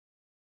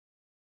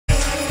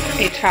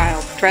A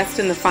child dressed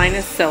in the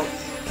finest silks,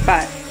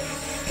 but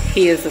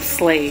he is a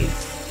slave.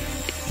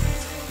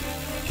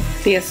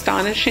 The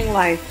Astonishing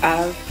Life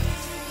of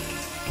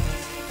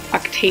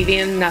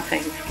Octavian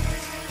Nothing,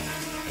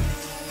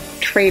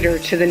 Traitor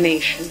to the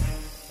Nation.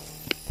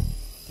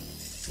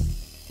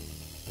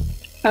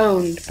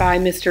 Owned by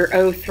Mr.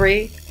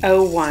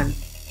 0301.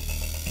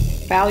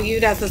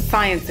 Valued as a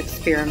science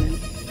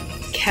experiment.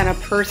 Can a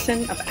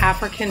person of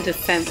African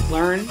descent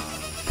learn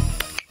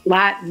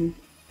Latin,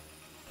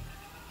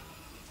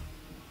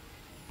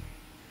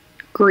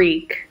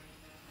 Greek,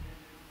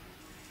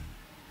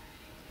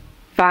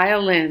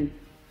 violin,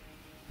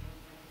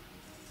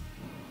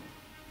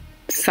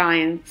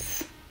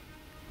 science,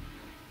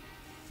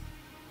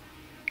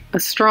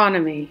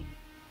 astronomy?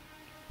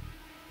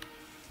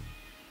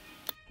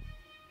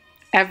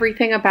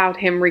 Everything about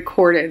him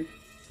recorded.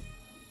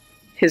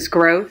 His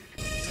growth,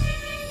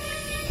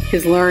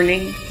 his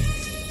learning,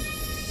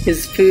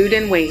 his food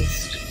and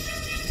waste.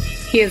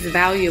 He is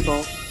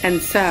valuable,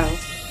 and so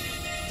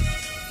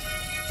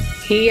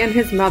he and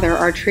his mother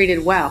are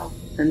treated well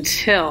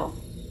until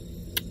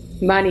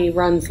money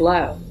runs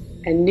low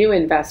and new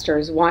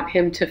investors want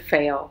him to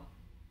fail.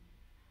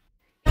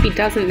 He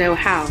doesn't know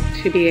how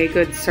to be a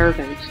good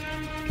servant.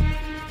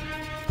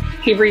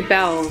 He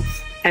rebels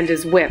and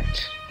is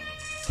whipped.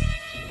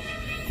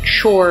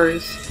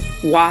 Chores,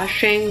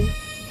 washing,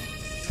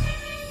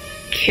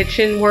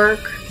 kitchen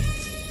work.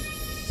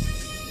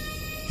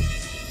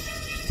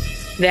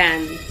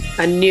 Then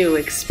a new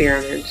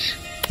experiment.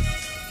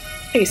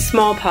 A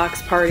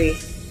smallpox party.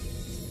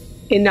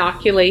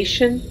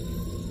 Inoculation,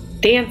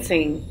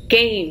 dancing,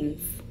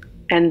 games,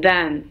 and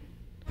then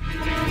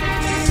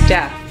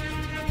death.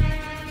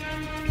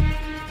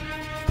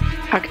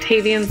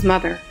 Octavian's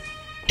mother,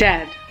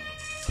 dead.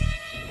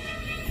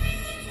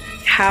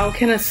 How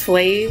can a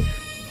slave,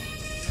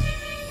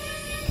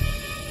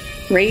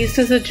 raised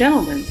as a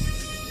gentleman,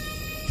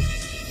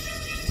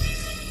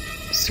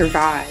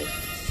 survive?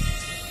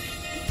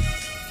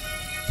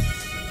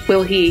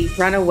 Will he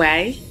run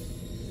away?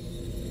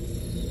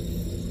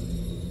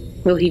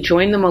 Will he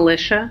join the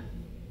militia?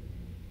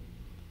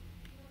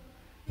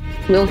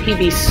 Will he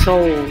be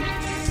sold?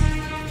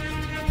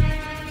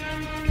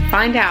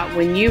 Find out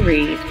when you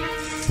read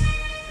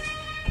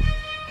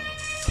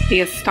The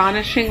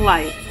Astonishing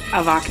Life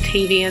of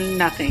Octavian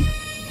Nothing,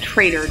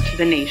 Traitor to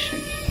the Nation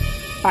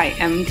by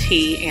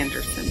M.T.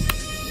 Anderson.